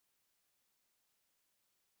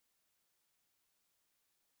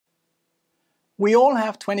We all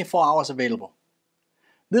have 24 hours available.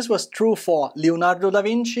 This was true for Leonardo da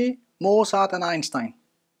Vinci, Mozart and Einstein,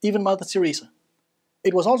 even Mother Teresa.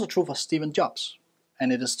 It was also true for Steve Jobs,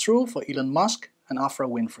 and it is true for Elon Musk and Oprah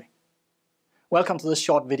Winfrey. Welcome to this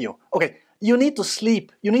short video. Okay, you need to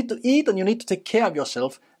sleep, you need to eat, and you need to take care of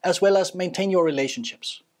yourself, as well as maintain your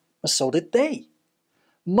relationships. But so did they.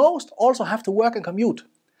 Most also have to work and commute.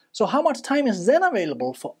 So how much time is then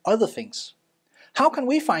available for other things? How can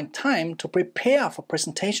we find time to prepare for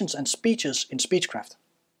presentations and speeches in Speechkraft?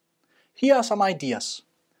 Here are some ideas.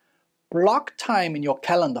 Block time in your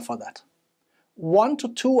calendar for that. 1 to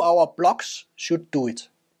 2 hour blocks should do it.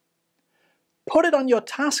 Put it on your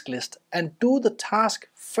task list and do the task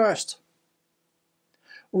first.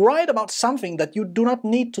 Write about something that you do not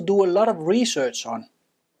need to do a lot of research on.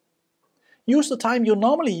 Use the time you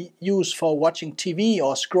normally use for watching TV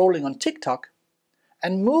or scrolling on TikTok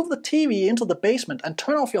and move the TV into the basement and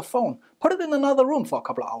turn off your phone. Put it in another room for a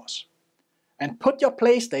couple of hours. And put your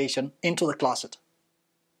PlayStation into the closet.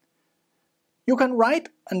 You can write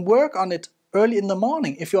and work on it early in the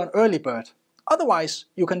morning if you're an early bird. Otherwise,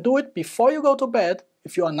 you can do it before you go to bed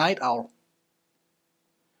if you're a night owl.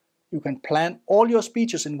 You can plan all your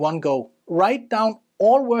speeches in one go. Write down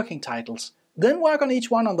all working titles, then work on each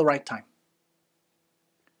one on the right time.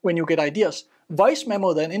 When you get ideas, voice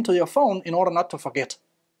memo them into your phone in order not to forget.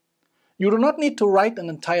 You do not need to write an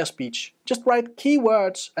entire speech. Just write key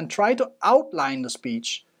words and try to outline the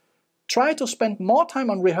speech. Try to spend more time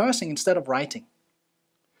on rehearsing instead of writing.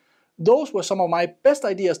 Those were some of my best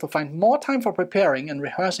ideas to find more time for preparing and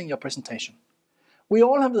rehearsing your presentation. We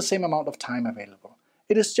all have the same amount of time available.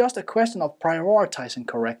 It is just a question of prioritizing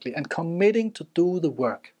correctly and committing to do the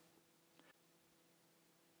work.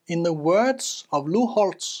 In the words of Lou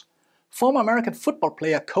Holtz, former American football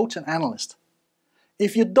player, coach and analyst,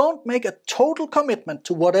 if you don't make a total commitment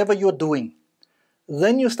to whatever you're doing,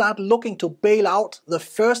 then you start looking to bail out the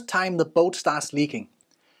first time the boat starts leaking.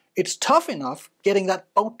 It's tough enough getting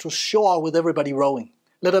that boat to shore with everybody rowing,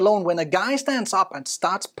 let alone when a guy stands up and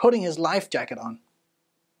starts putting his life jacket on.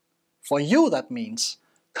 For you, that means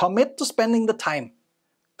commit to spending the time.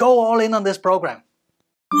 Go all in on this program.